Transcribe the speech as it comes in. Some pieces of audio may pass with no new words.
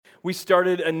We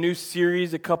started a new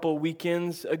series a couple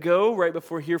weekends ago, right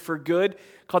before Here for Good,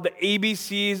 called the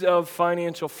ABCs of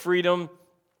Financial Freedom.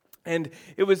 And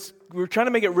we were trying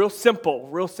to make it real simple,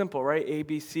 right?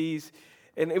 ABCs.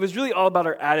 And it was really all about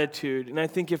our attitude. And I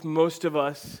think if most of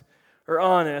us are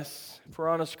honest, if we're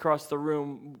honest across the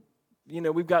room,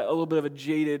 we've got a little bit of a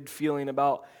jaded feeling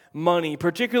about money,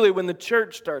 particularly when the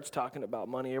church starts talking about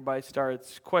money. Everybody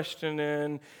starts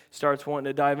questioning, starts wanting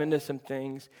to dive into some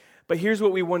things. But here's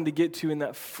what we wanted to get to in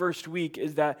that first week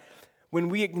is that when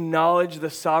we acknowledge the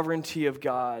sovereignty of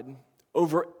God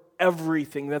over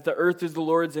everything, that the earth is the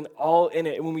Lord's and all in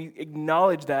it, and when we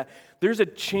acknowledge that, there's a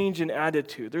change in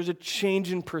attitude. There's a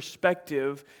change in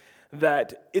perspective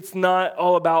that it's not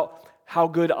all about how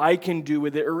good I can do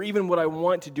with it or even what I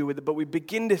want to do with it, but we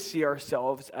begin to see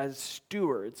ourselves as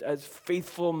stewards, as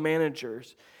faithful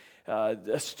managers.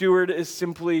 A steward is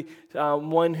simply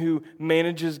one who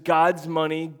manages God's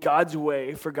money, God's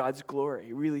way, for God's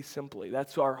glory, really simply.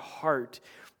 That's our heart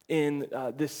in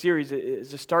this series, is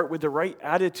to start with the right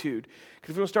attitude. Because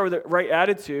if we don't start with the right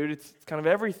attitude, it's kind of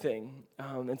everything.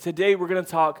 And today we're going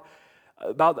to talk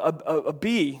about a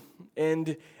bee.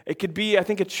 And it could be, I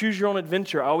think, a choose your own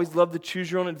adventure. I always love the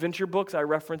choose your own adventure books. I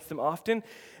reference them often.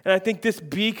 And I think this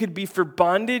bee could be for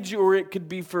bondage or it could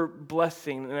be for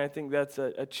blessing. And I think that's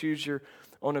a choose your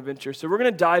own adventure. So we're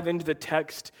going to dive into the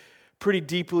text pretty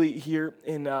deeply here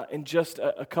in just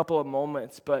a couple of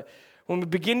moments. But when we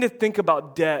begin to think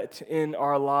about debt in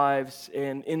our lives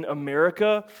and in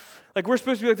America, like we're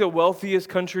supposed to be like the wealthiest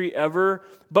country ever,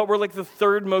 but we're like the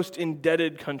third most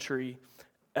indebted country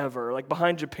ever, like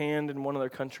behind Japan and one other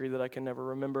country that I can never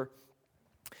remember.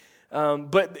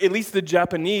 But at least the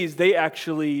Japanese, they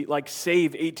actually like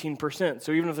save 18%.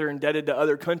 So even if they're indebted to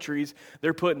other countries,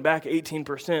 they're putting back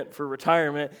 18% for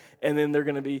retirement, and then they're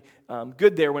going to be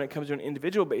good there when it comes to an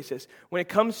individual basis. When it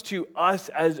comes to us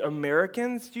as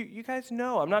Americans, you guys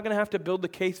know, I'm not going to have to build the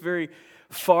case very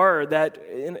far that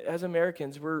as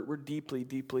Americans, we're deeply,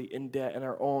 deeply in debt in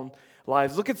our own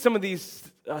lives. Look at some of these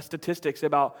statistics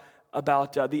about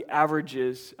the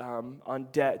averages on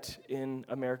debt in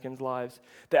Americans' lives.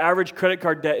 The average credit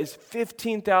card debt is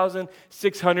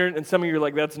 $15,600, and some of you are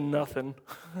like, that's nothing.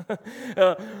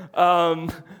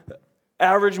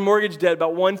 Average mortgage debt,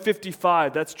 about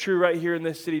 $155,000. That's true right here in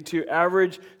this city too.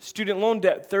 Average student loan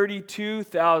debt,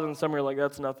 $32,000. Some are like,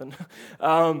 that's nothing.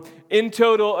 In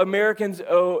total, Americans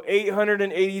owe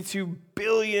 $882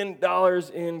 billion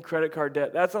in credit card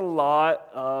debt. That's a lot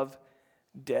of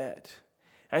debt.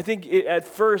 I think at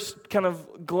first kind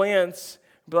of glance,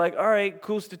 be like, all right,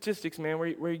 cool statistics, man. Where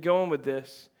are you going with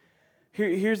this?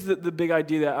 Here's the big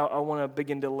idea that I want to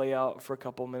begin to lay out for a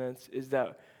couple minutes is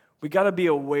that we got to be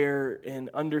aware and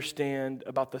understand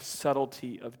about the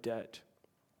subtlety of debt.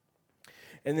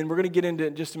 And then we're going to get into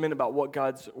in just a minute about what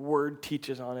God's word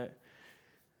teaches on it.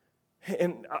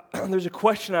 And there's a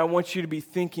question I want you to be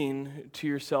thinking to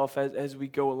yourself as we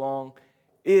go along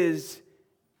is,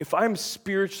 if I'm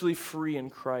spiritually free in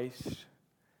Christ,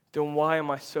 then why am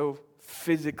I so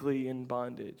physically in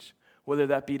bondage? Whether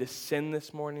that be to sin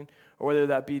this morning or whether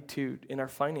that be to in our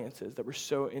finances, that we're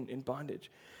so in bondage.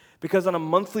 Because on a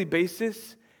monthly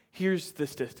basis, here's the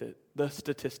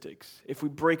statistics. If we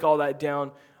break all that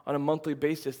down on a monthly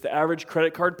basis, the average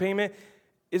credit card payment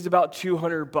is about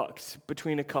 $200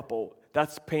 between a couple.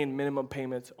 That's paying minimum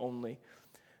payments only.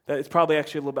 It's probably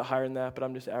actually a little bit higher than that, but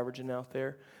I'm just averaging out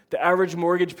there. The average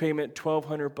mortgage payment,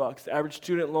 $1,200. The average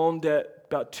student loan debt,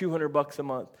 about $200 a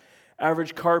month.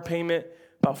 Average car payment,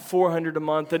 about $400 a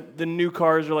month. The new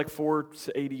cars are like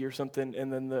 $480 or something,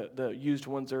 and then the used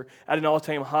ones are at an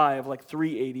all-time high of like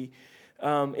 $380.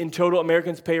 In total,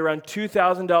 Americans pay around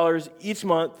 $2,000 each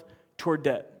month toward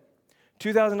debt.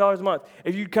 $2,000 a month.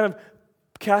 If you kind of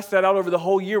cast that out over the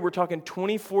whole year, we're talking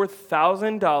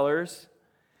 $24,000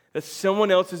 that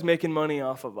someone else is making money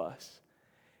off of us.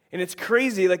 And it's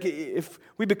crazy, like if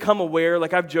we become aware,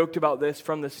 like I've joked about this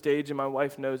from the stage and my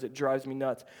wife knows it drives me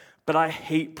nuts, but I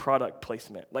hate product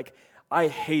placement. Like I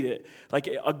hate it. Like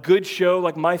a good show,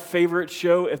 like my favorite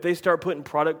show, if they start putting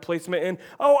product placement in,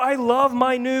 oh, I love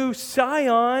my new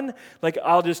Scion, like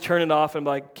I'll just turn it off and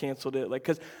like canceled it. Like,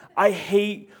 because I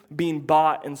hate being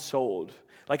bought and sold.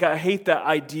 Like I hate that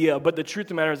idea, but the truth of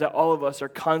the matter is that all of us are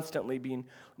constantly being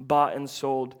bought and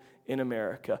sold in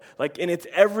America. Like, and it's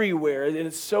everywhere, and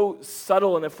it's so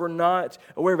subtle, and if we're not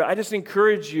aware of it, I just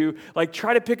encourage you, like,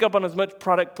 try to pick up on as much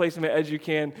product placement as you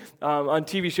can on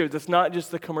TV shows. It's not just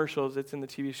the commercials, it's in the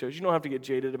TV shows. You don't have to get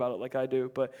jaded about it like I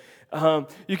do, but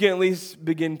you can at least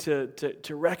begin to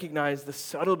recognize the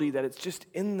subtlety that it's just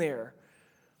in there.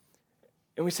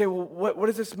 And we say, well, what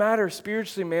does this matter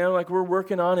spiritually, man? Like, we're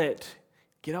working on it.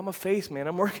 Get out my face, man.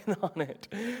 I'm working on it.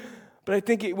 But I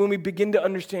think when we begin to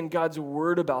understand God's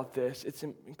word about this, it's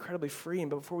incredibly freeing.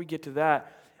 But before we get to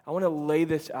that, I want to lay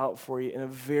this out for you in a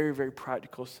very, very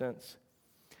practical sense.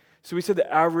 So we said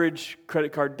the average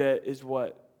credit card debt is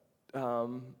what?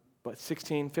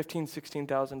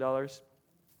 $16,000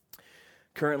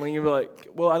 currently. You're like,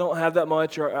 well, I don't have that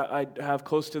much, or I have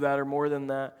close to that or more than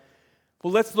that.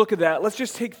 Well, let's look at that. Let's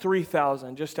just take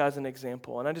 $3,000 just as an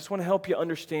example. And I just want to help you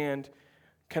understand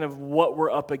kind of what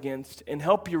we're up against and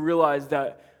help you realize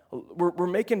that we're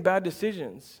making bad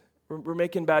decisions. We're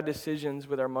making bad decisions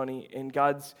with our money, and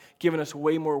God's given us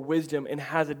way more wisdom and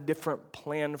has a different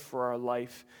plan for our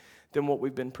life than what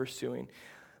we've been pursuing.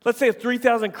 Let's say a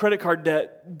 $3,000 credit card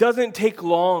debt doesn't take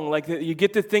long. Like you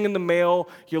get the thing in the mail,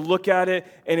 you look at it,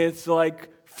 and it's like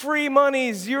free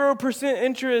money, 0%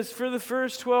 interest for the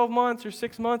first 12 months or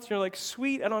 6 months. And you're like,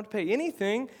 sweet, I don't have to pay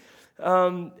anything.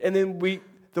 And then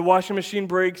the washing machine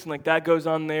breaks, and like that goes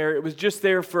on there. It was just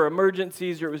there for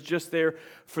emergencies, or it was just there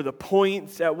for the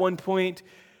points at one point.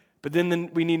 But then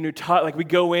we need new tire. Like we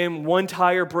go in, one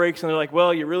tire breaks, and they're like,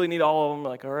 well, you really need all of them. We're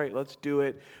like, all right, let's do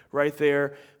it right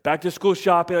there. Back to school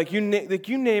shopping. Like you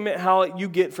name it, how you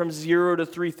get from 0 to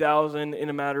 3,000 in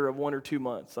a matter of 1 or 2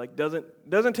 months. Like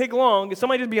doesn't take long. Can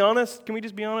somebody just be honest? Can we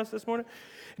just be honest this morning?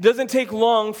 It doesn't take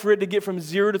long for it to get from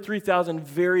 0 to 3,000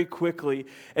 very quickly,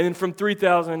 and then from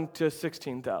 3,000 to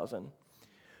 16,000.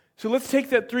 So let's take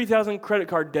that 3,000 credit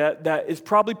card debt that is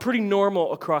probably pretty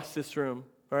normal across this room.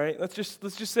 All right, let's just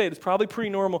say it's probably pretty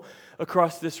normal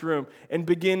across this room, and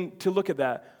begin to look at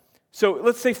that. So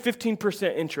let's say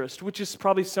 15% interest, which is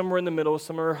probably somewhere in the middle.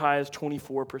 Some are high as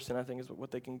 24%, I think is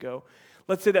what they can go.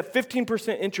 Let's say that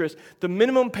 15% interest, the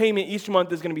minimum payment each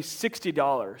month is going to be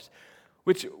 $60,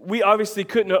 which we obviously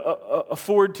couldn't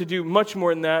afford to do much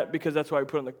more than that, because that's why we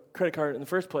put on the credit card in the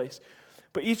first place.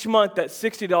 But each month, that's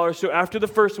 $60. So after the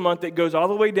first month, it goes all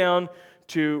the way down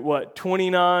to what?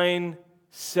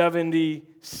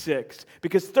 $29.76,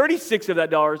 because 36 of that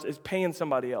dollars is paying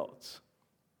somebody else.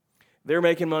 They're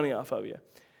making money off of you.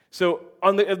 So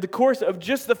on the course of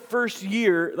just the first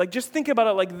year, like just think about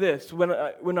it like this. When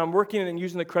I'm working and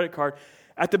using the credit card,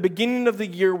 at the beginning of the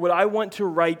year, would I want to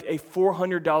write a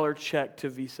 $400 check to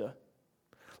Visa?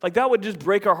 Like that would just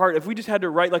break our heart. If we just had to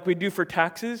write like we do for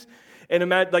taxes, and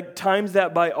imagine, like times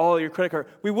that by all your credit card,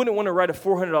 we wouldn't want to write a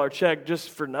 $400 check just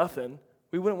for nothing.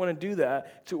 We wouldn't want to do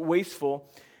that. It's wasteful.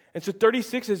 And so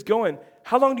 36 is going.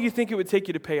 How long do you think it would take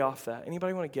you to pay off that?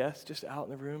 Anybody want to guess? Just out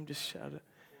in the room, just shout it.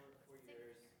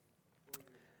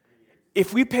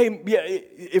 If we pay,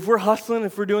 if we're hustling,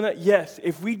 if we're doing that, yes.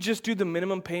 If we just do the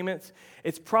minimum payments,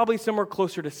 it's probably somewhere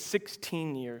closer to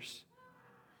 16 years.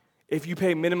 If you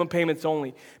pay minimum payments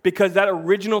only. Because that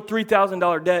original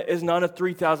 $3,000 debt is not a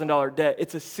 $3,000 debt.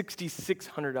 It's a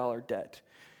 $6,600 debt.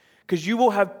 Because you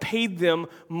will have paid them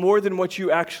more than what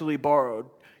you actually borrowed.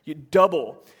 You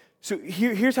double. So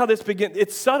here's how this begins.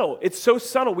 It's subtle. It's so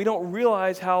subtle. We don't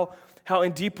realize how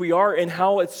in deep we are, and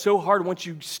how it's so hard once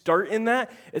you start in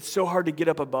that, it's so hard to get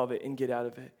up above it and get out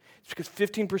of it. It's because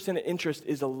 15% of interest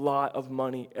is a lot of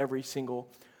money every single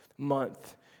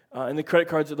month. And the credit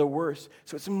cards are the worst.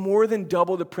 So it's more than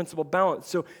double the principal balance.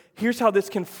 So here's how this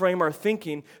can frame our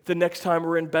thinking the next time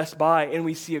we're in Best Buy and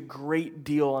we see a great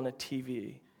deal on a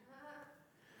TV.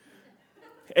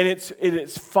 And it's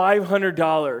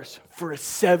 $500 for a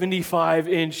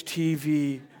 75-inch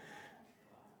TV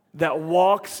that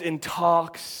walks and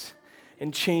talks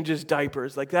and changes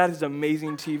diapers. Like, that is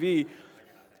amazing TV.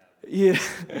 Yeah.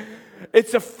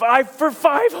 It's for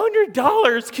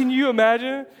 $500. Can you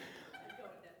imagine?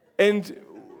 And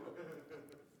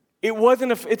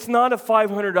it's not a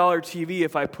 $500 TV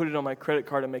if I put it on my credit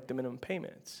card and make the minimum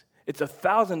payments. It's a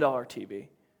 $1,000 TV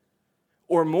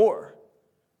or more.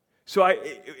 So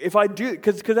if I do,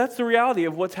 because that's the reality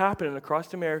of what's happening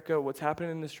across America, what's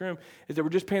happening in this room, is that we're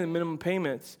just paying the minimum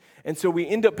payments. And so we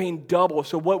end up paying double.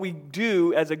 So what we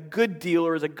do as a good deal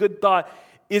or as a good thought,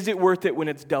 is it worth it when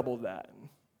it's double that?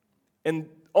 And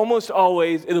almost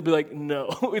always it'll be like, no,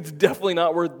 it's definitely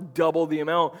not worth double the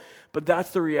amount. But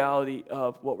that's the reality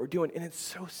of what we're doing. And it's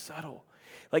so subtle.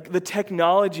 Like, the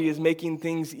technology is making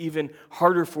things even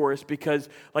harder for us, because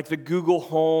like the Google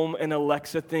Home and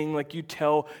Alexa thing, like you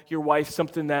tell your wife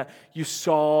something that you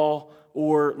saw,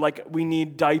 or like we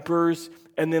need diapers,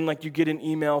 and then like you get an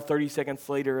email 30 seconds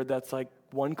later that's like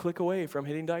one click away from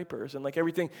hitting diapers, and like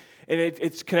everything, and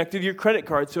it's connected to your credit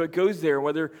card, so it goes there.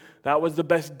 Whether that was the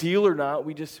best deal or not,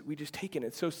 we just take it.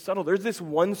 It's so subtle. There's this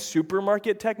one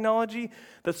supermarket technology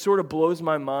that sort of blows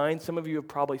my mind. Some of you have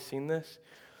probably seen this.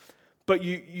 But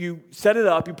you set it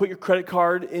up, you put your credit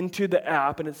card into the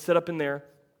app, and it's set up in there,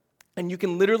 And you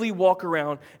can literally walk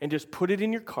around and just put it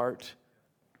in your cart.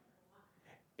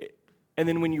 And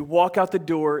then when you walk out the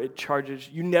door, it charges.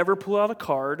 You never pull out a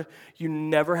card. You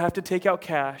never have to take out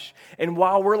cash. And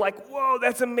while we're like, whoa,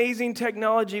 that's amazing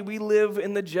technology, we live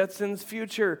in the Jetsons'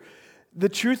 future. The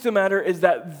truth of the matter is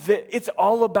that it's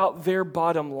all about their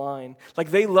bottom line. Like,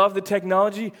 they love the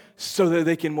technology so that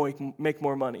they can make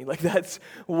more money. Like, that's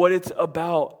what it's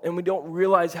about. And we don't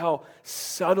realize how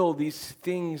subtle these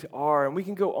things are. And we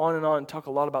can go on and talk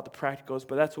a lot about the practicals,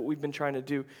 but that's what we've been trying to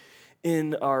do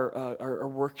in our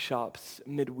workshops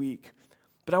midweek.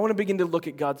 But I want to begin to look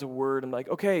at God's word and like,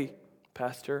 okay,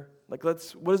 Pastor, like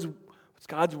what's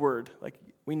God's word? Like,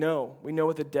 we know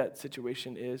what the debt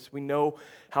situation is. We know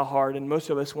how hard, and most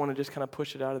of us want to just kind of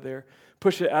push it out of there,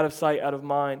 push it out of sight, out of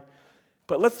mind.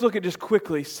 But let's look at just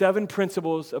quickly 7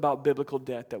 principles about biblical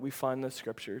debt that we find in the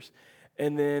scriptures.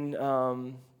 And then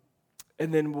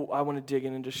I want to dig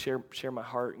in and just share my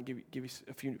heart and give you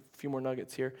a few more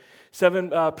nuggets here.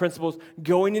 7 principles.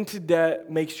 Going into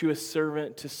debt makes you a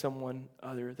servant to someone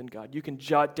other than God. You can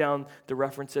jot down the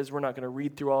references. We're not going to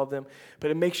read through all of them,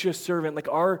 but it makes you a servant. Like,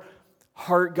 our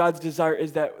heart, God's desire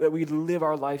is that we live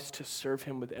our lives to serve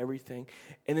him with everything.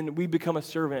 And then we become a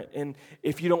servant. And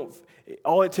if you don't,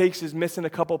 all it takes is missing a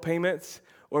couple payments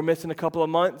or missing a couple of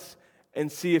months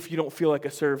and see if you don't feel like a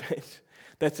servant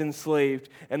that's enslaved,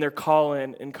 and they're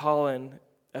calling.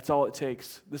 That's all it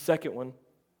takes. The second one,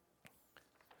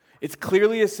 it's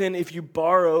clearly a sin if you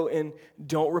borrow and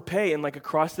don't repay. And like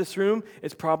across this room,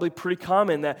 it's probably pretty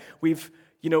common that we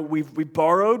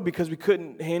borrowed because we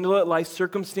couldn't handle it, life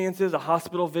circumstances, a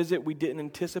hospital visit we didn't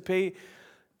anticipate.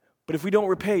 But if we don't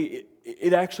repay,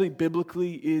 it actually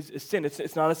biblically is a sin.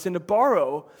 It's not a sin to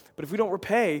borrow, but if we don't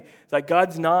repay, like,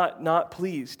 God's not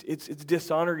pleased. It's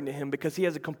dishonoring to him because he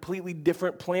has a completely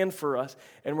different plan for us,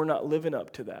 and we're not living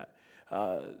up to that.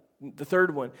 The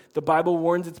third one, the Bible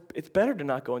warns it's better to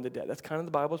not go into debt. That's kind of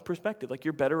the Bible's perspective. Like,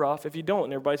 you're better off if you don't.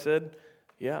 And everybody said,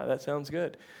 yeah, that sounds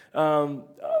good.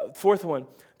 Fourth one,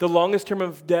 the longest term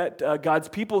of debt God's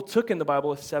people took in the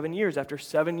Bible is 7 years. After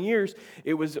 7 years,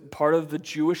 it was part of the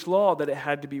Jewish law that it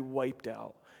had to be wiped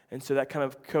out. And so that kind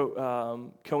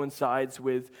of coincides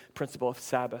with principle of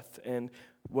Sabbath and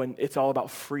when it's all about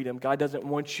freedom. God doesn't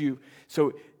want you.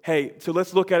 So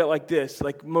let's look at it like this.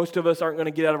 Like, most of us aren't going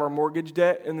to get out of our mortgage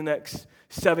debt in the next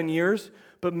 7 years.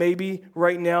 But maybe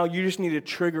right now you just need to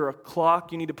trigger a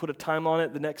clock. You need to put a time on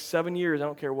it. The next 7 years, I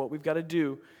don't care what we've got to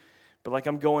do. But like,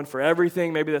 I'm going for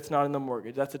everything. Maybe that's not in the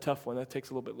mortgage. That's a tough one. That takes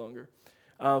a little bit longer.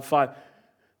 5,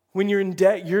 when you're in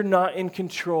debt, you're not in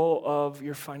control of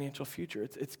your financial future.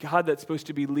 It's God that's supposed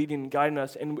to be leading and guiding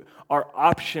us. And our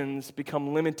options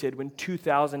become limited when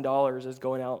 $2,000 is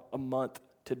going out a month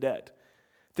to debt.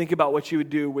 Think about what you would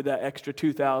do with that extra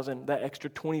 $2,000, that extra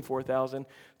 $24,000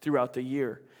 throughout the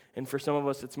year. And for some of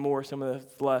us, it's more, some of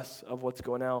it's less of what's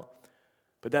going out.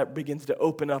 But that begins to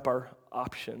open up our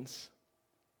options.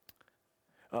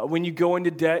 When you go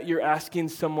into debt, you're asking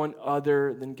someone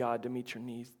other than God to meet your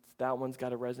needs. That one's got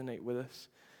to resonate with us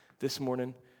this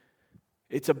morning.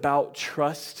 It's about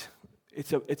trust.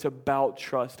 It's about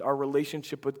trust, our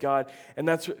relationship with God. And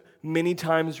that's many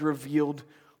times revealed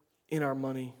in our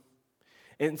money.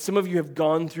 And some of you have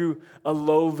gone through a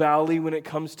low valley when it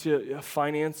comes to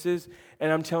finances.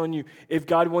 And I'm telling you, if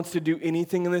God wants to do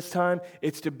anything in this time,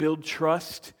 it's to build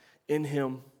trust in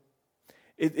him.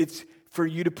 It's for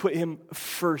you to put him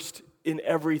first in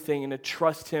everything and to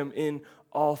trust him in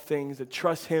all things, to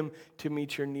trust him to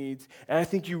meet your needs. And I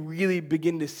think you really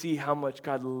begin to see how much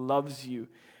God loves you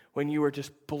when you are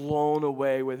just blown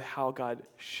away with how God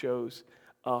shows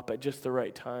up at just the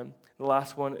right time. The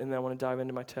last one, and then I want to dive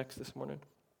into my text this morning.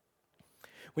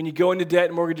 When you go into debt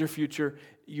and mortgage your future,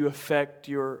 you affect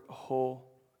your whole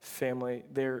family.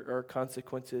 There are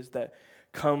consequences that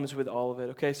comes with all of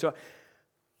it. Okay, so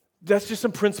that's just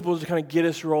some principles to kind of get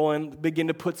us rolling, begin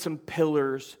to put some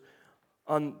pillars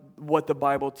on what the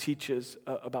Bible teaches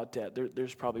about debt.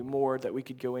 There's probably more that we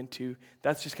could go into.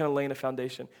 That's just kind of laying a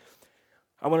foundation.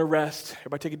 I want to rest.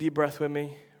 Everybody take a deep breath with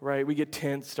me, right? We get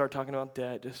tense, start talking about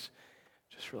debt. Just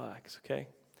relax, okay?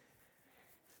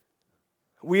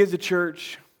 We as a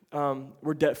church,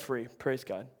 we're debt-free, praise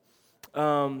God.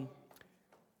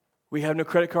 We have no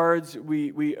credit cards.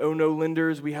 We owe no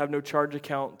lenders. We have no charge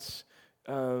accounts.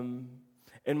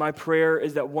 And my prayer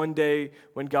is that one day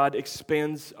when God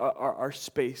expands our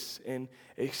space and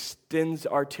extends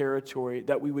our territory,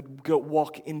 that we would go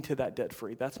walk into that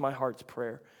debt-free. That's my heart's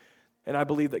prayer. And I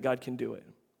believe that God can do it.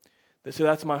 So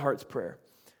that's my heart's prayer.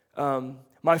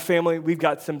 My family, we've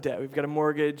got some debt. We've got a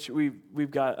mortgage. We've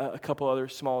got a couple other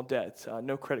small debts.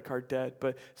 No credit card debt,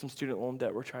 but some student loan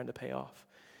debt we're trying to pay off.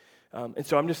 And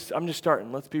so I'm just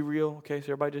starting. Let's be real, okay? So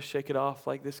everybody just shake it off.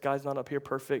 Like, this guy's not up here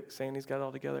perfect, saying he's got it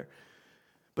all together,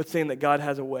 but saying that God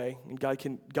has a way, and God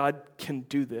can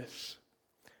do this.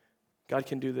 God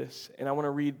can do this. And I want to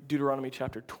read Deuteronomy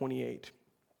chapter 28.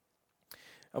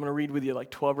 I'm going to read with you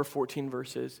like 12 or 14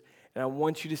 verses, and I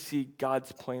want you to see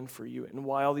God's plan for you and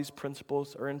why all these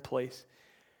principles are in place,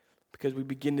 because we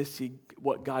begin to see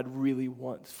what God really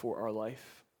wants for our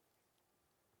life.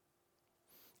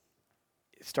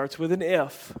 It starts with an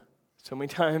if. So many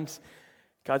times,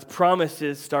 God's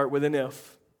promises start with an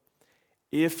if.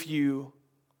 If you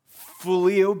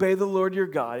fully obey the Lord your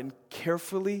God and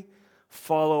carefully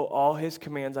follow all his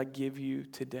commands I give you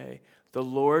today, the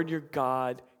Lord your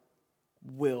God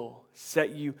will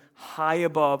set you high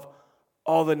above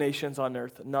all the nations on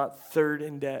earth, not third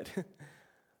in debt,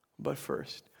 but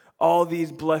first. All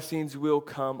these blessings will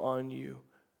come on you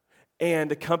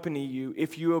and accompany you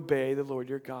if you obey the Lord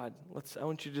your God. I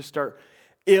want you to start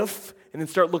if, and then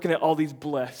start looking at all these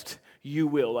blessed. You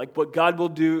will, like what God will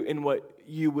do and what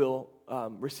you will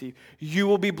receive. You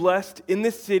will be blessed in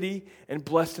the city and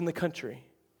blessed in the country.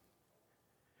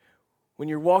 When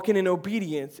you're walking in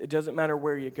obedience, it doesn't matter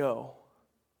where you go.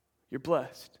 You're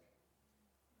blessed.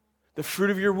 The fruit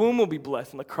of your womb will be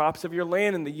blessed, and the crops of your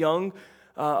land, and the young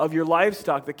of your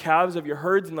livestock, the calves of your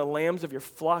herds, and the lambs of your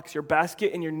flocks. Your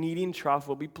basket and your kneading trough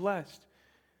will be blessed.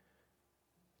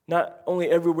 Not only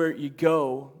everywhere you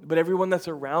go, but everyone that's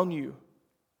around you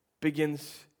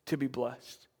begins to be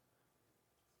blessed.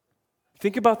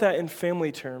 Think about that in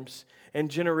family terms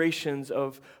and generations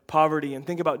of poverty, and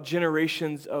think about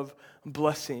generations of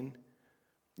blessing.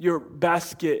 Your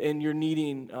basket and your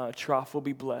kneading trough will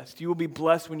be blessed. You will be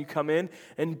blessed when you come in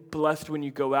and blessed when you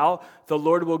go out. The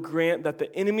Lord will grant that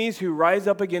the enemies who rise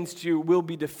up against you will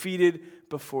be defeated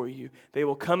before you. They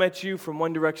will come at you from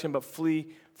one direction but flee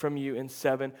from you in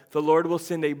seven. The Lord will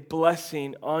send a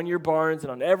blessing on your barns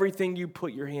and on everything you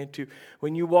put your hand to.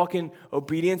 When you walk in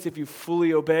obedience, if you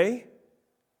fully obey,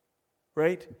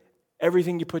 right,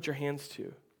 everything you put your hands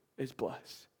to is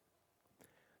blessed.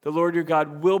 The Lord your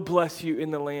God will bless you in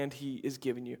the land he is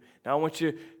giving you. Now I want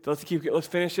you, let's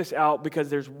finish this out, because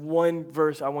there's one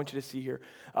verse I want you to see here.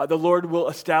 The Lord will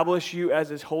establish you as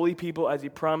his holy people, as he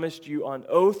promised you on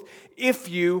oath, if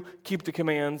you keep the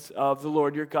commands of the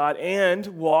Lord your God and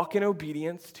walk in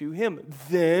obedience to him.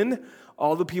 Then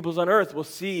all the peoples on earth will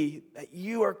see that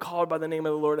you are called by the name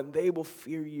of the Lord, and they will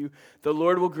fear you. The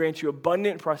Lord will grant you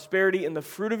abundant prosperity in the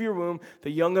fruit of your womb, the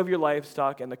young of your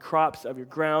livestock, and the crops of your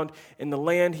ground, in the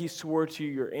land he swore to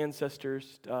your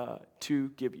ancestors to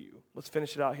give you. Let's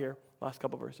finish it out here. Last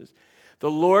couple verses.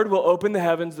 The Lord will open the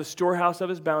heavens, the storehouse of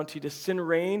his bounty, to send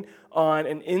rain on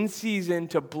and in season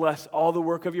to bless all the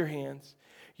work of your hands.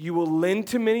 You will lend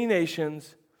to many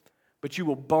nations, but you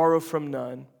will borrow from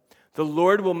none. The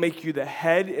Lord will make you the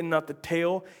head and not the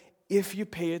tail if you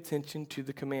pay attention to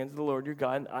the commands of the Lord your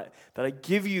God that I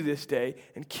give you this day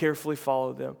and carefully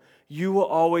follow them. You will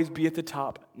always be at the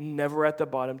top, never at the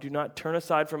bottom. Do not turn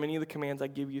aside from any of the commands I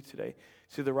give you today,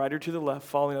 to the right or to the left,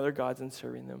 following other gods and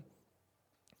serving them.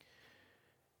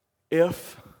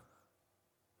 If,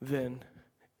 then,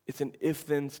 it's an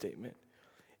if-then statement.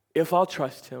 If I'll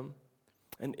trust him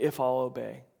and if I'll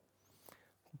obey,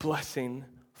 blessing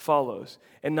follows.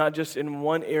 And not just in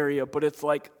one area, but it's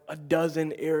like a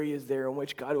dozen areas there in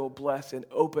which God will bless and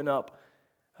open up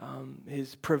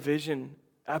his provision,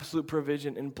 absolute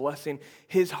provision and blessing.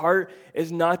 His heart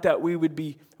is not that we would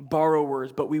be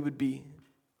borrowers, but we would be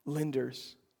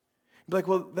lenders. You'd be like,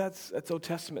 well, that's Old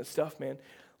Testament stuff, man.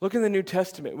 Look in the New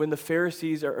Testament when the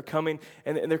Pharisees are coming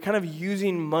and they're kind of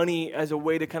using money as a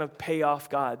way to kind of pay off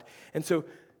God. And so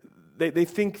they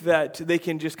think that they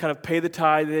can just kind of pay the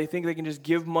tithe. They think they can just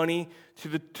give money to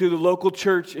the local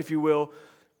church, if you will,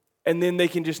 and then they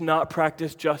can just not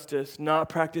practice justice, not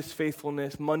practice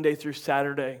faithfulness Monday through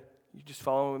Saturday. You just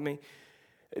following with me?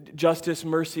 Justice,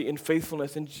 mercy, and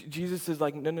faithfulness. And Jesus is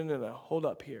like, no, hold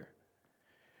up here.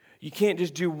 You can't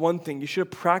just do one thing. You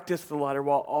should practice the latter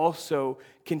while also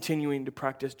continuing to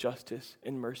practice justice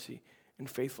and mercy and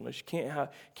faithfulness. You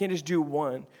can't just do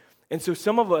one. And so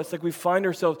some of us, like, we find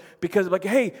ourselves, because like,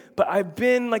 hey, but I've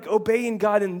been like obeying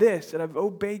God in this, and I've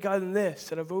obeyed God in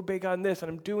this, and I've obeyed God in this, and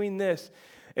I'm doing this.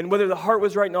 And whether the heart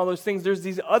was right and all those things, there's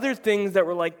these other things that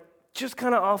were like just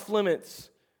kind of off limits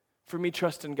for me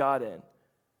trusting God in.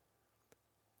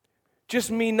 Just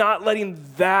me not letting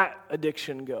that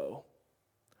addiction go.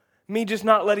 Me just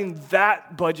not letting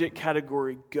that budget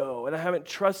category go. And I haven't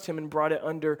trusted him and brought it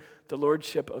under the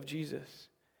lordship of Jesus.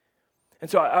 And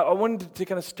so I wanted to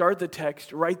kind of start the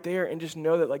text right there and just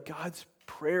know that like God's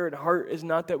prayer and heart is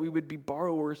not that we would be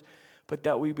borrowers, but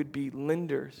that we would be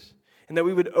lenders. and that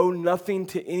we would owe nothing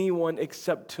to anyone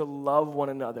except to love one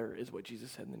another, is what Jesus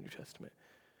said in the New Testament.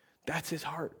 That's his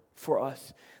heart for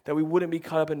us, that we wouldn't be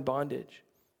caught up in bondage.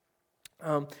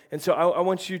 And so I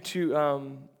want you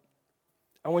to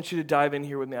dive in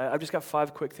here with me. I've just got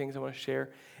 5 quick things I want to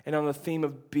share. And on the theme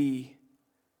of be,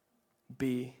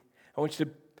 I want you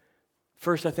to,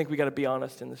 first, I think we got to be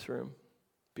honest in this room.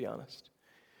 Be honest.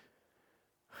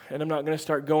 And I'm not going to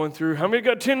start going through, how many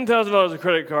got $10,000 of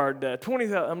credit card debt?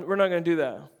 20,000. We're not going to do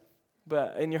that.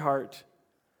 But in your heart,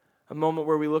 a moment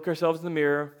where we look ourselves in the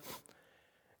mirror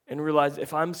and realize,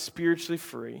 if I'm spiritually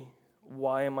free,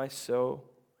 why am I so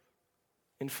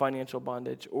in financial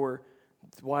bondage? Or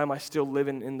why am I still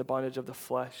living in the bondage of the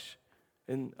flesh,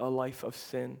 in a life of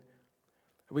sin?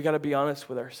 We got to be honest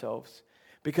with ourselves.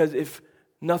 Because if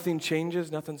nothing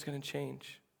changes, nothing's going to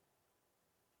change.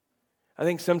 I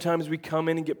think sometimes we come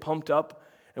in and get pumped up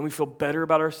and we feel better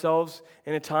about ourselves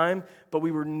in a time, but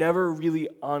we were never really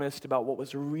honest about what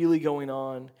was really going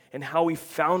on and how we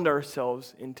found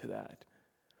ourselves into that.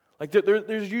 Like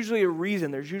there's usually a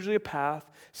reason, there's usually a path.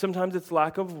 Sometimes it's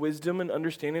lack of wisdom and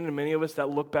understanding, and many of us that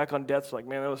look back on deaths like,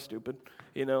 man, that was stupid.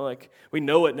 You know, like we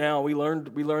know it now, we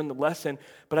learned the lesson.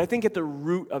 But I think at the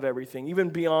root of everything, even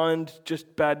beyond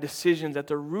just bad decisions, at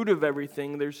the root of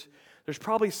everything, there's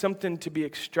probably something to be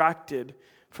extracted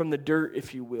from the dirt,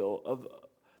 if you will, of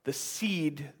the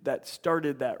seed that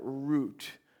started that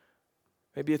root.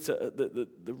 Maybe it's the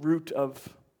root of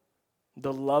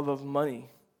the love of money.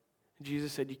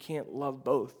 Jesus said you can't love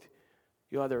both.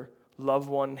 You either love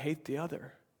one and hate the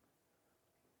other.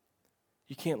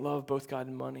 You can't love both God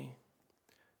and money.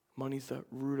 Money's the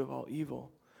root of all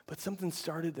evil. But something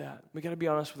started that. We got to be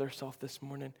honest with ourselves this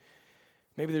morning.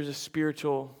 Maybe there's a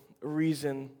spiritual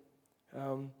reason.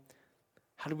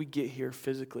 How did we get here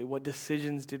physically? What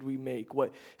decisions did we make?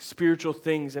 What spiritual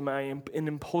things? Am I an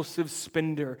impulsive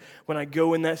spender when I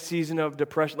go in that season of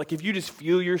depression? Like if you just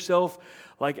feel yourself,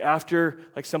 like after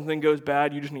like something goes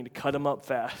bad, you just need to cut them up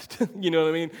fast. You know what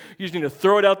I mean? You just need to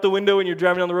throw it out the window when you're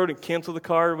driving down the road and cancel the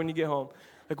car when you get home.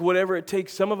 Like whatever it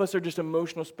takes. Some of us are just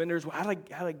emotional spenders. Well, how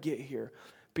did I get here?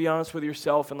 Be honest with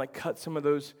yourself and like cut some of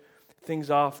those things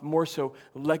off. More so,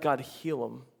 let God heal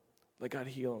them. Let God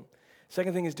heal them.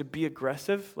 Second thing is to be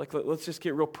aggressive. Like, let's just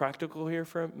get real practical here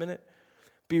for a minute.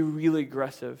 Be really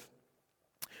aggressive.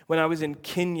 When I was in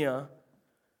Kenya,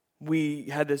 we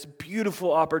had this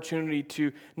beautiful opportunity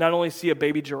to not only see a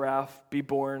baby giraffe be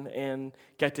born and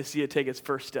get to see it take its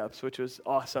first steps, which was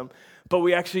awesome, but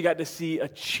we actually got to see a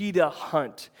cheetah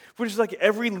hunt, which is like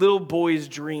every little boy's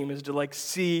dream, is to like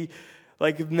see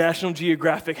like National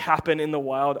Geographic happen in the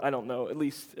wild. I don't know. At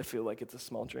least I feel like it's a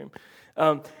small dream.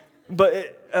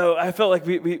 But I felt like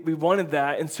we wanted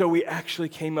that, and so we actually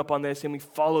came up on this, and we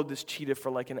followed this cheetah for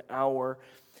like an hour,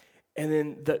 and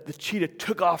then the cheetah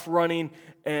took off running,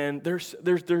 and they're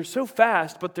so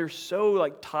fast, but they're so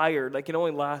like tired, like it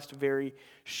only lasts a very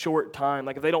short time.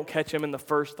 Like if they don't catch him in the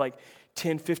first like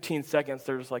 10, 15 seconds,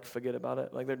 they're just like, forget about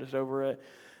it, like they're just over it.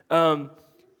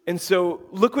 And so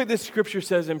look what this scripture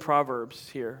says in Proverbs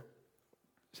here.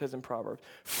 It says in Proverbs,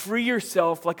 free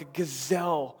yourself like a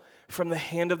gazelle from the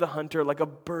hand of the hunter, like a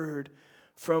bird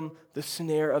from the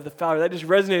snare of the fowler. That just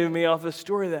resonated with me off the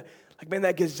story that, like, man,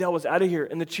 that gazelle was out of here,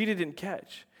 and the cheetah didn't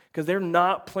catch because they're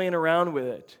not playing around with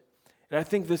it. And I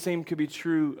think the same could be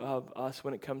true of us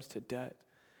when it comes to debt.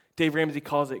 Dave Ramsey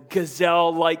calls it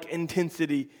gazelle-like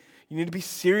intensity. You need to be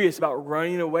serious about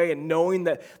running away and knowing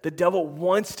that the devil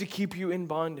wants to keep you in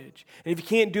bondage. And if you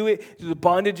can't do it through the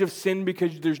bondage of sin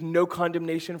because there's no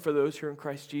condemnation for those who are in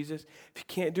Christ Jesus, if you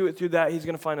can't do it through that, he's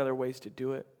going to find other ways to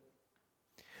do it.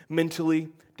 Mentally,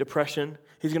 depression.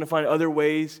 He's going to find other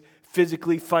ways.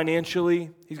 Physically,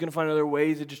 financially, he's going to find other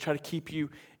ways to just try to keep you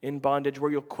in bondage where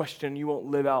you'll question, you won't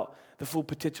live out the full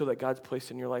potential that God's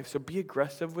placed in your life. So be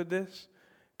aggressive with this.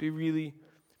 Be really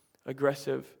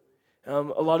aggressive. A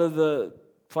lot of the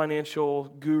financial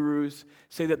gurus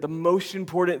say that the most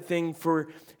important thing for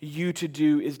you to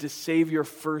do is to save your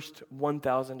first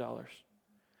 $1,000.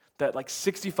 That like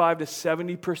 65 to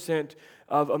 70%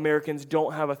 of Americans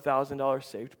don't have $1,000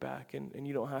 saved back. And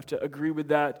you don't have to agree with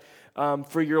that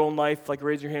for your own life, like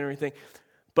raise your hand or anything.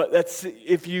 But that's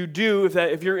if you do,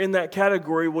 if you're in that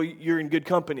category, well, you're in good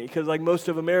company because like most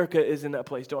of America is in that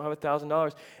place, don't have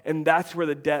 $1,000, and that's where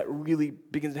the debt really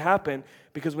begins to happen.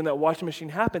 Because when that washing machine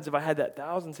happens, if I had that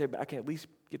 $1,000 saved, I can at least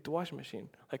get the washing machine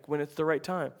like when it's the right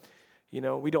time. You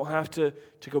know, we don't have to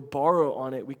go borrow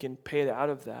on it; we can pay it out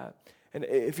of that. And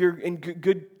if you're in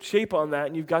good shape on that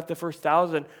and you've got the first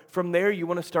 1,000, from there you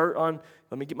want to start on,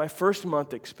 let me get my first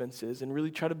month expenses and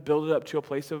really try to build it up to a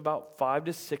place of about 5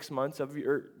 to 6 months of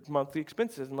your monthly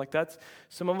expenses. And like that's,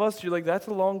 some of us, you're like, that's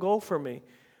a long goal for me.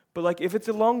 But like if it's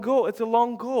a long goal, it's a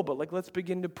long goal. But like let's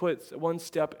begin to put one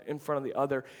step in front of the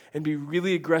other and be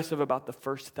really aggressive about the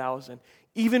first 1,000.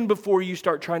 Even before you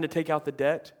start trying to take out the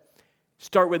debt,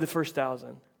 start with the first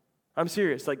 1,000. I'm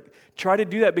serious. Like, try to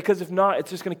do that, because if not, it's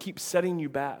just going to keep setting you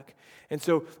back. And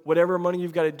so whatever money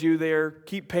you've got to do there,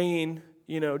 keep paying,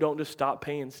 don't just stop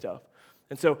paying stuff.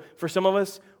 And so for some of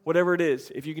us, whatever it is,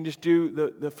 if you can just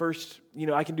do the first,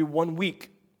 I can do 1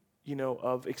 week,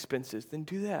 of expenses, then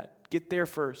do that. Get there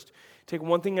first. Take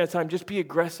one thing at a time. Just be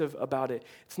aggressive about it.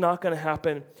 It's not going to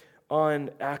happen on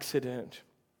accident.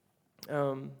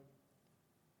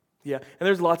 Yeah, and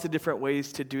there's lots of different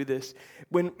ways to do this.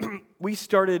 When we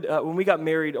started, when we got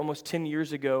married almost 10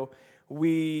 years ago,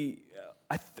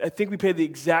 I think we paid the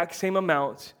exact same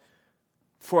amount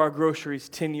for our groceries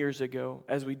 10 years ago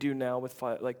as we do now with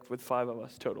five of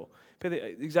us total. Pay the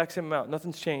exact same amount.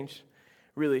 Nothing's changed,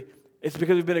 really. It's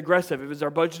because we've been aggressive. It was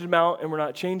our budgeted amount, and we're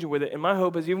not changing with it. And my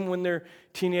hope is, even when they're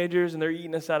teenagers and they're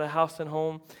eating us out of house and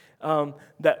home,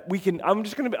 that we can, I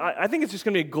think it's just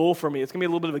going to be a goal for me. It's going to be a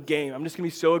little bit of a game. I'm just going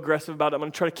to be so aggressive about it. I'm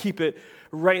going to try to keep it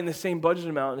right in the same budget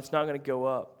amount, and it's not going to go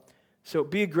up. So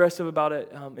be aggressive about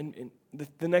it. And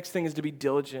the next thing is to be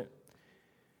diligent.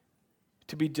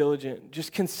 To be diligent.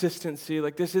 Just consistency.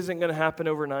 Like, this isn't going to happen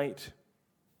overnight.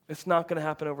 It's not going to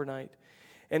happen overnight.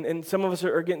 And some of us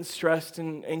are getting stressed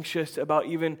and anxious about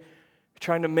even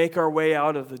trying to make our way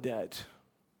out of the debt.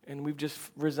 And we've just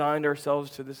resigned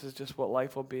ourselves to, this is just what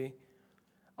life will be.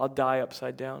 I'll die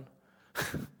upside down.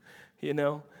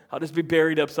 I'll just be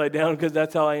buried upside down because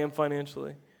that's how I am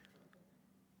financially.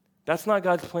 That's not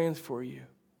God's plans for you.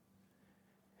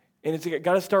 And it's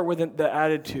got to start with the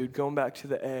attitude, going back to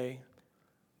the A.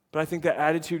 But I think that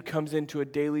attitude comes into a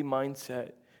daily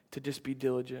mindset to just be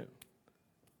diligent.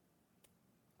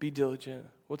 Be diligent.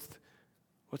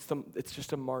 It's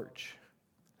just a march.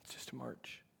 It's just a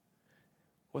march.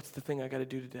 What's the thing I got to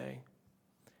do today?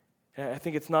 And I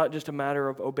think it's not just a matter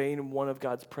of obeying one of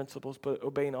God's principles, but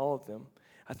obeying all of them.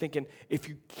 I think if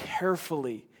you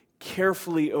carefully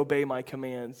obey my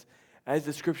commands, as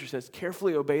the scripture says,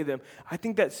 carefully obey them, I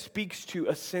think that speaks to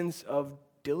a sense of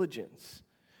diligence.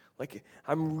 Like,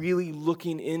 I'm really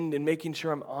looking in and making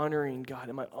sure I'm honoring God.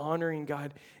 Am I honoring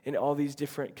God in all these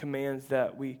different commands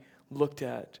that we looked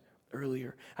at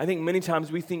earlier? I think many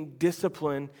times we think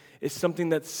discipline is something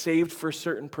that's saved for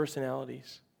certain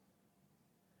personalities.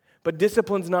 But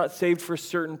discipline's not saved for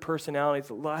certain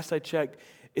personalities. Last I checked,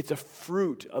 it's a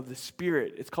fruit of the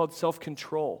Spirit. It's called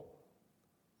self-control.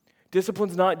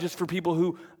 Discipline's not just for people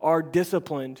who are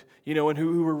disciplined, and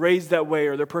who were raised that way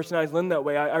or their personalities lend that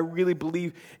way. I really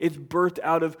believe it's birthed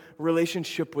out of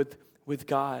relationship with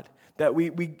God, that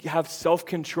we have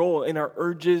self-control in our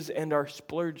urges and our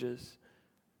splurges.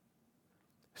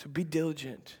 So be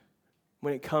diligent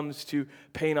when it comes to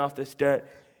paying off this debt.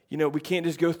 We can't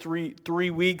just go three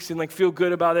weeks and feel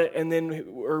good about it, and then,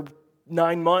 or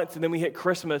 9 months, and then we hit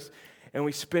Christmas and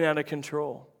we spin out of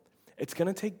control. It's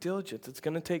going to take diligence. It's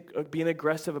going to take being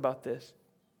aggressive about this.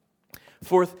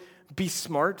 Fourth, be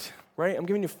smart, right? I'm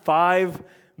giving you 5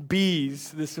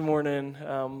 B's this morning.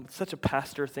 Such a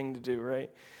pastor thing to do, right?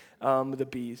 The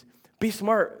B's. Be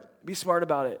smart. Be smart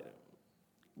about it.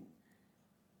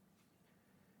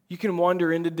 You can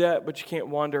wander into debt, but you can't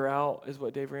wander out, is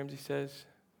what Dave Ramsey says.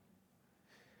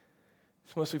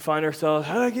 So once we find ourselves,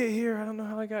 how did I get here? I don't know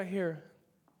how I got here.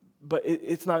 But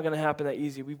it's not going to happen that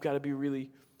easy. We've got to be really,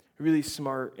 really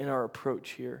smart in our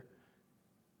approach here.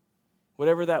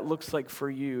 Whatever that looks like for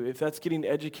you, if that's getting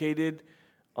educated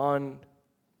on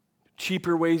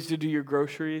cheaper ways to do your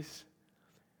groceries,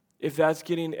 if that's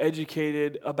getting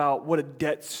educated about what a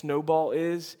debt snowball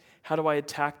is, how do I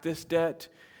attack this debt?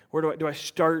 Where do I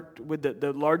start with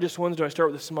the largest ones? Do I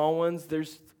start with the small ones?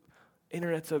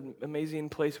 Internet's an amazing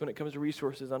place when it comes to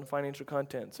resources on financial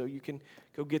content, so you can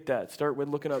go get that. Start with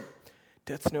looking up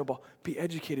debt snowball. Be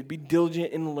educated. Be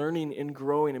diligent in learning and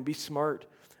growing, and be smart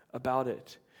about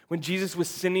it. When Jesus was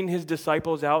sending his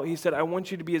disciples out, he said, I want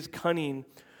you to be as cunning,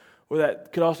 or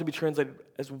that could also be translated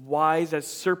as wise as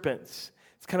serpents.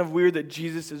 It's kind of weird that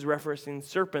Jesus is referencing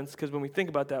serpents, because when we think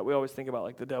about that, we always think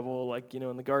about the devil,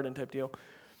 in the garden type deal.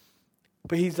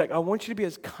 But he's like, I want you to be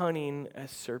as cunning as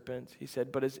serpents, he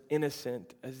said, but as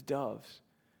innocent as doves.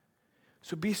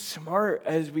 So be smart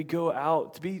as we go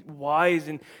out, to be wise,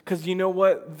 and because you know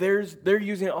what? They're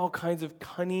using all kinds of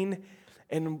cunning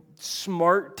and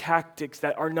smart tactics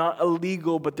that are not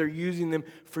illegal, but they're using them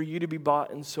for you to be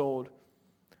bought and sold.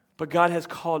 But God has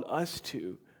called us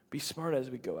to be smart as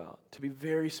we go out, to be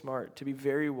very smart, to be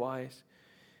very wise.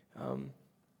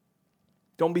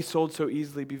 Don't be sold so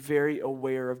easily. Be very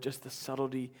aware of just the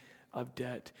subtlety of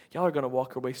debt. Y'all are going to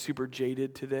walk away super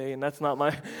jaded today, and that's not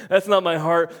my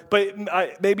heart. But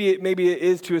maybe it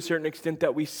is to a certain extent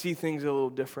that we see things a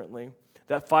little differently.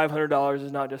 That $500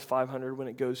 is not just $500 when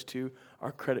it goes to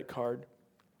our credit card.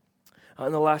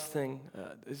 And the last thing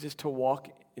is just to walk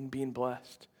in being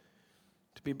blessed,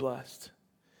 to be blessed.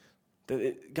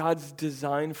 God's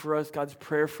design for us, God's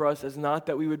prayer for us is not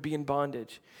that we would be in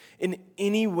bondage in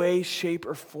any way, shape,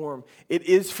 or form. It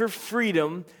is for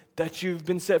freedom that you've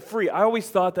been set free. I always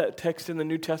thought that text in the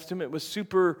New Testament was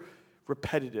super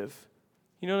repetitive.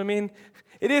 You know what I mean?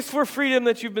 It is for freedom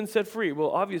that you've been set free.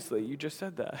 Well, obviously, you just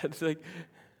said that. It's like,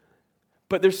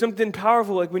 but there's something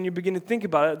powerful, like when you begin to think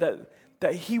about it,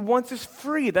 that He wants us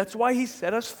free. That's why He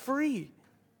set us free.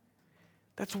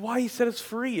 That's why He set us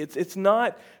free. It's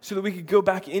not so that we could go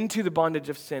back into the bondage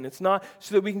of sin. It's not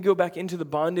so that we can go back into the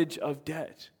bondage of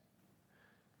debt.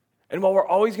 And while we're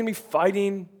always going to be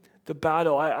fighting the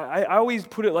battle, I always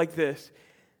put it like this.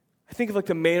 I think of like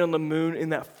the man on the moon,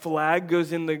 and that flag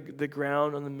goes in the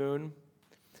ground on the moon.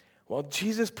 Well,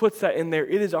 Jesus puts that in there.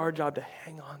 It is our job to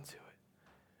hang on to it.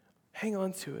 Hang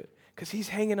on to it, because He's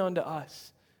hanging on to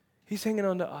us. He's hanging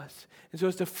on to us. And so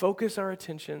it's to focus our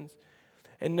attentions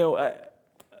and know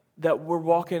that we're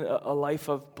walking a life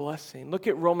of blessing. Look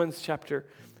at Romans chapter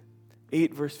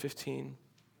 8, verse 15.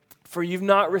 For you've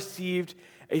not received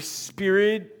a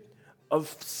spirit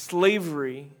of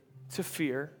slavery to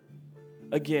fear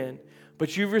again,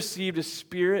 but you've received a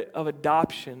spirit of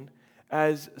adoption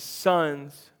as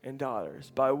sons and daughters,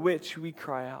 by which we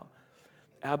cry out,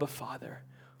 Abba, Father.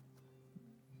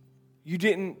 You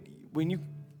didn't, when you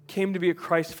came to be a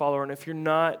Christ follower, and if you're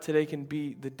not, today can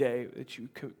be the day that you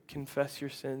confess your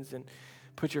sins and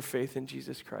put your faith in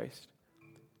Jesus Christ.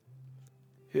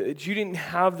 You didn't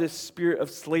have this spirit of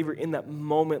slavery in that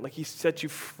moment, like He set you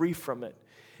free from it.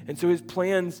 And so His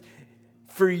plans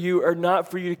for you are not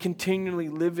for you to continually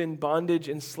live in bondage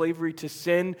and slavery to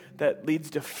sin that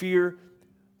leads to fear,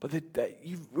 but that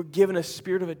you were given a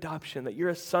spirit of adoption, that you're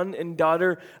a son and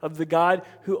daughter of the God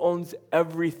who owns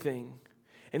everything.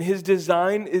 And His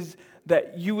design is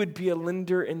that you would be a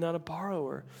lender and not a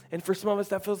borrower. And for some of us,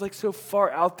 that feels like so far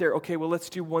out there. Okay, well, let's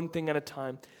do one thing at a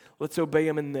time. Let's obey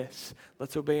Him in this.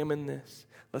 Let's obey Him in this.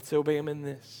 Let's obey Him in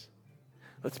this.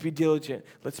 Let's be diligent.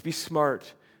 Let's be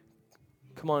smart.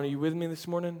 Come on, are you with me this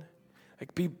morning?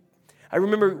 I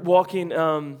remember walking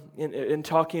and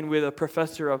talking with a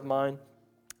professor of mine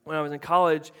when I was in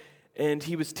college, and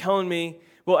he was telling me,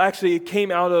 well, actually, it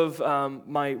came out of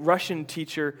my Russian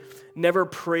teacher never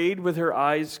prayed with her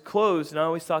eyes closed, and I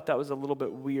always thought that was a little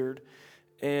bit weird.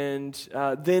 And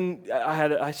then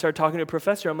I started talking to a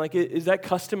professor. I'm like, is that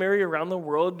customary around the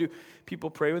world? Do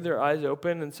people pray with their eyes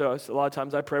open? And so a lot of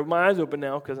times I pray with my eyes open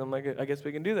now because I'm like, I guess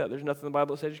we can do that. There's nothing in the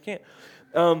Bible that says you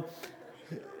can't.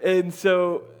 And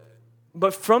so,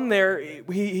 but from there,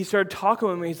 he started talking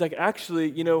with me. He's like,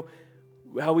 actually, you know,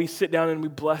 how we sit down and we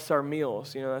bless our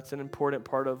meals. You know, that's an important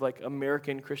part of like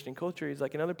American Christian culture. He's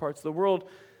like, in other parts of the world,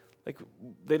 like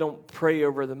they don't pray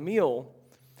over the meal.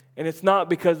 And it's not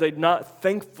because they're not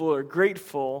thankful or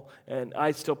grateful, and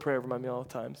I still pray over my meal all the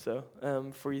time, so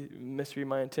for you misread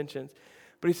my intentions.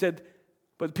 But he said,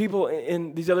 but people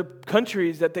in these other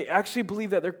countries, that they actually believe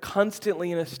that they're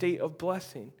constantly in a state of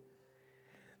blessing.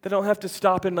 They don't have to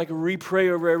stop and like re-pray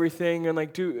over everything and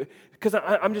like do, because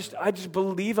I just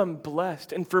believe I'm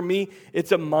blessed. And for me,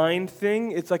 it's a mind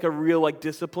thing. It's like a real like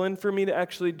discipline for me to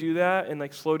actually do that and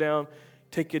like slow down,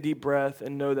 take a deep breath,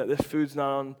 and know that this food's not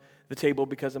on the table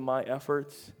because of my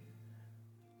efforts,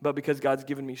 but because God's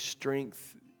given me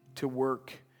strength to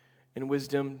work and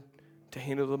wisdom to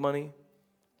handle the money.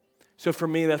 So for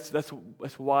me, that's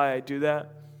why I do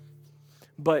that.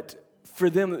 But for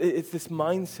them, it's this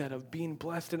mindset of being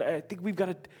blessed, and I think we've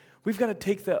got to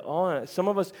take that on. Some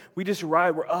of us, we just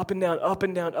ride. We're up and down, up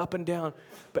and down, up and down.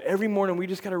 But every morning, we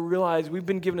just got to realize we've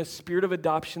been given a spirit of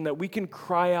adoption that we can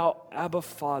cry out, Abba,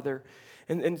 Father.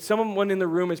 And someone in the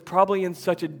room is probably in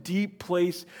such a deep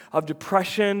place of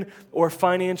depression or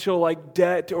financial like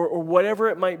debt or whatever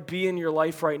it might be in your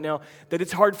life right now, that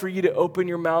it's hard for you to open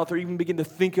your mouth or even begin to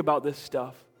think about this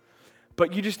stuff.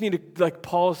 But you just need to, like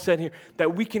Paul said here,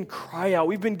 that we can cry out.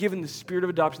 We've been given the spirit of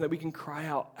adoption that we can cry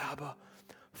out, Abba,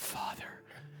 Father,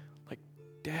 like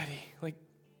Daddy, like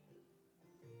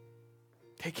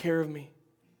take care of me.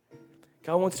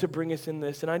 God wants to bring us in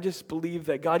this. And I just believe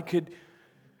that God could.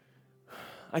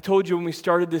 I told you when we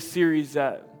started this series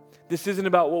that this isn't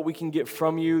about what we can get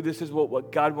from you. This is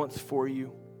what God wants for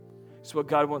you. It's what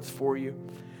God wants for you.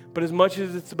 But as much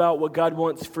as it's about what God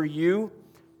wants for you,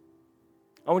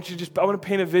 I want to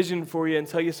paint a vision for you and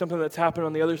tell you something that's happening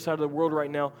on the other side of the world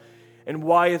right now and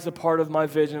why it's a part of my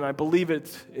vision. I believe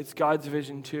it's God's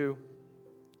vision too.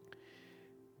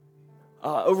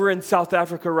 Over in South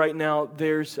Africa right now,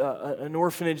 there's an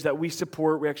orphanage that we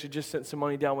support. We actually just sent some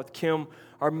money down with Kim,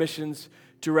 our missions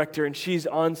director, and she's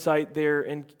on site there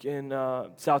in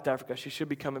South Africa. She should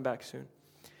be coming back soon.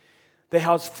 They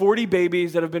house 40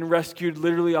 babies that have been rescued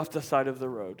literally off the side of the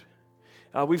road.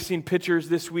 We've seen pictures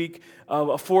this week of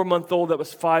a 4-month-old that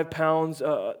was 5 pounds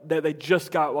that they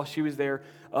just got while she was there.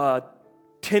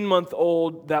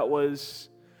 10-month-old that was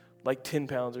like 10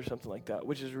 pounds or something like that,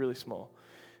 which is really small.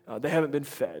 They haven't been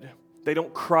fed. They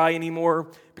don't cry anymore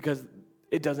because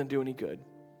it doesn't do any good.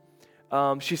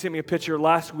 She sent me a picture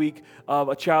last week of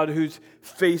a child whose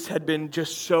face had been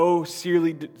just so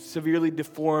severely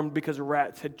deformed because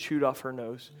rats had chewed off her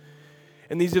nose.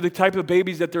 And these are the type of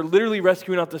babies that they're literally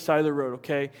rescuing off the side of the road,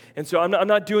 okay? And so I'm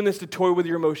not doing this to toy with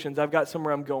your emotions. I've got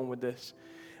somewhere I'm going with this.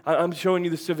 I'm showing you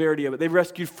the severity of it. They've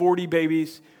rescued 40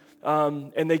 babies.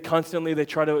 And they try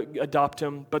to adopt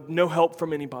him, but no help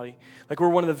from anybody. Like, we're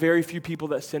one of the very few people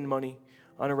that send money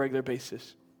on a regular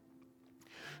basis.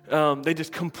 They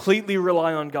just completely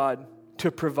rely on God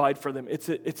to provide for them.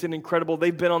 It's an incredible,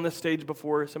 they've been on this stage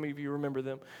before. Some of you remember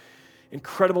them.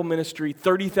 Incredible ministry.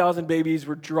 30,000 babies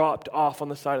were dropped off on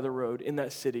the side of the road in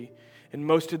that city, and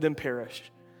most of them perished.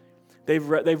 They've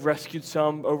rescued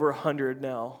some, over 100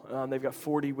 now. They've got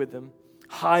 40 with them.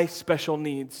 High special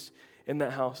needs in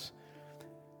that house.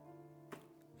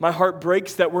 My heart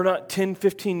breaks that we're not 10,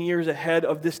 15 years ahead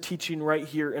of this teaching right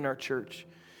here in our church.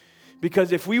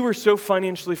 Because if we were so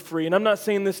financially free, and I'm not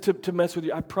saying this to mess with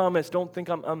you, I promise, don't think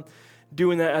I'm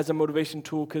doing that as a motivation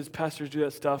tool because pastors do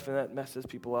that stuff and that messes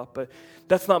people up. But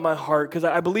that's not my heart, because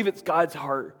I believe it's God's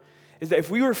heart. Is that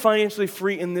if we were financially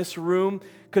free in this room,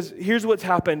 because here's what's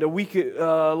happened.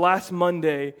 Last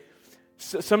Monday,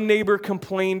 some neighbor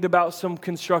complained about some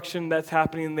construction that's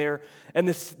happening there, and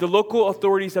the local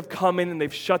authorities have come in and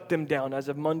they've shut them down as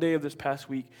of Monday of this past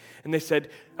week. And they said,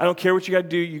 I don't care what you got to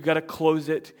do, you got to close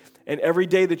it. And every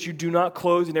day that you do not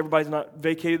close and everybody's not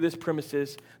vacated this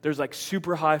premises, there's like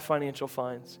super high financial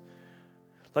fines.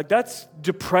 Like, that's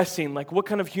depressing. Like, what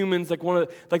kind of humans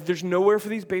there's nowhere for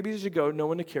these babies to go, no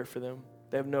one to care for them.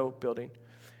 They have no building.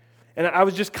 And I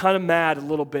was just kind of mad a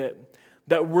little bit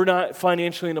that we're not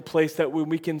financially in a place that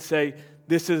we can say,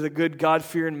 this is a good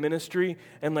God-fearing ministry,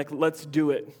 and let's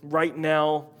do it right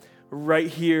now, right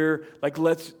here.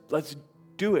 Let's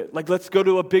do it. Let's go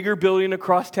to a bigger building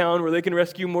across town where they can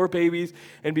rescue more babies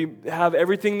and have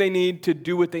everything they need to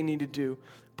do what they need to do.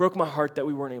 Broke my heart that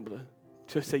we weren't able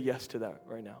to say yes to that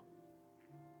right now.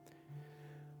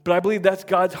 But I believe that's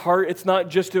God's heart. It's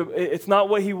not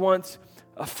what He wants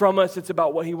from us. It's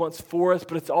about what He wants for us,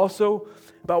 but it's also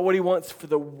about what He wants for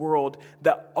the world,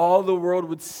 that all the world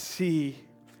would see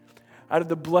out of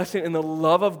the blessing and the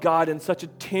love of God in such a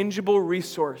tangible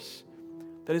resource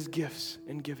that is gifts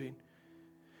and giving.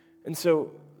 And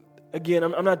so, again,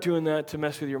 I'm not doing that to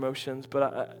mess with your emotions,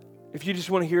 but if you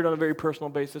just want to hear it on a very personal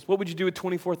basis, what would you do with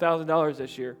 $24,000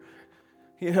 this year?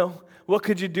 What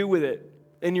could you do with it?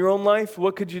 In your own life,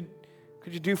 what could you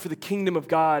do for the kingdom of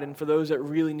God and for those that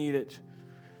really need it?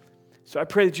 So I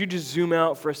pray that you just zoom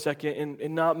out for a second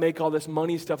and not make all this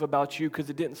money stuff about you, because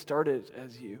it didn't start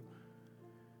as you.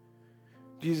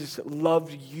 Jesus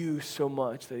loved you so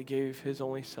much that He gave His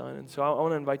only Son. And so I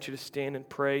want to invite you to stand and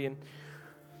pray. And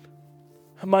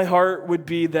my heart would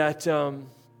be that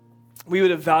we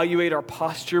would evaluate our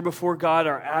posture before God,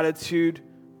 our attitude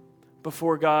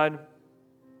before God,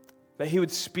 that He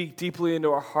would speak deeply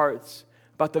into our hearts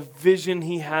about the vision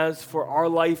He has for our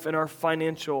life and our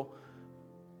financial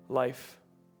life.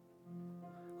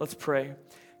 Let's pray.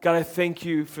 God, I thank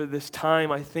You for this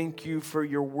time. I thank You for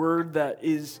Your word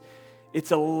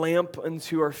it's a lamp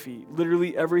unto our feet.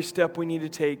 Literally every step we need to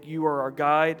take, You are our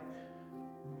guide.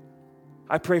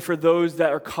 I pray for those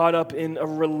that are caught up in a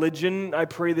religion. I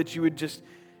pray that You would just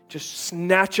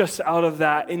snatch us out of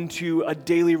that into a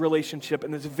daily relationship.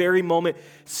 In this very moment,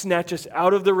 snatch us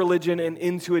out of the religion and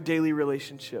into a daily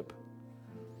relationship.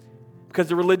 Because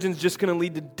the religion's just going to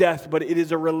lead to death, but it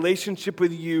is a relationship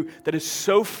with You that is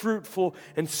so fruitful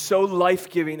and so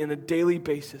life-giving in a daily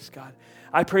basis, God.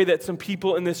 I pray that some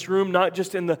people in this room, not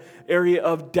just in the area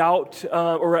of doubt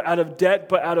or out of debt,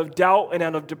 but out of doubt and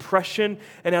out of depression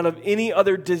and out of any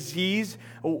other disease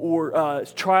or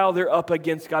trial they're up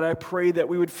against, God, I pray that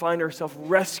we would find ourselves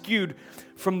rescued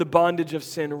from the bondage of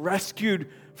sin, rescued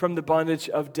from the bondage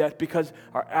of debt, because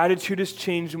our attitude has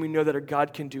changed and we know that our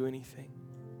God can do anything.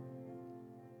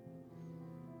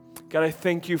 God, I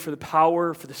thank you for the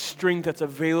power, for the strength that's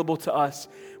available to us.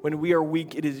 When we are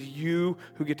weak, it is you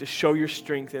who get to show your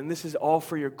strength. And this is all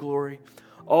for your glory,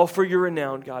 all for your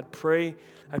renown, God.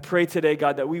 I pray today,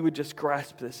 God, that we would just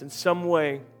grasp this in some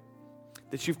way,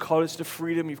 that you've called us to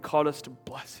freedom, you've called us to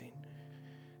blessing.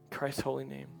 In Christ's holy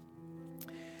name.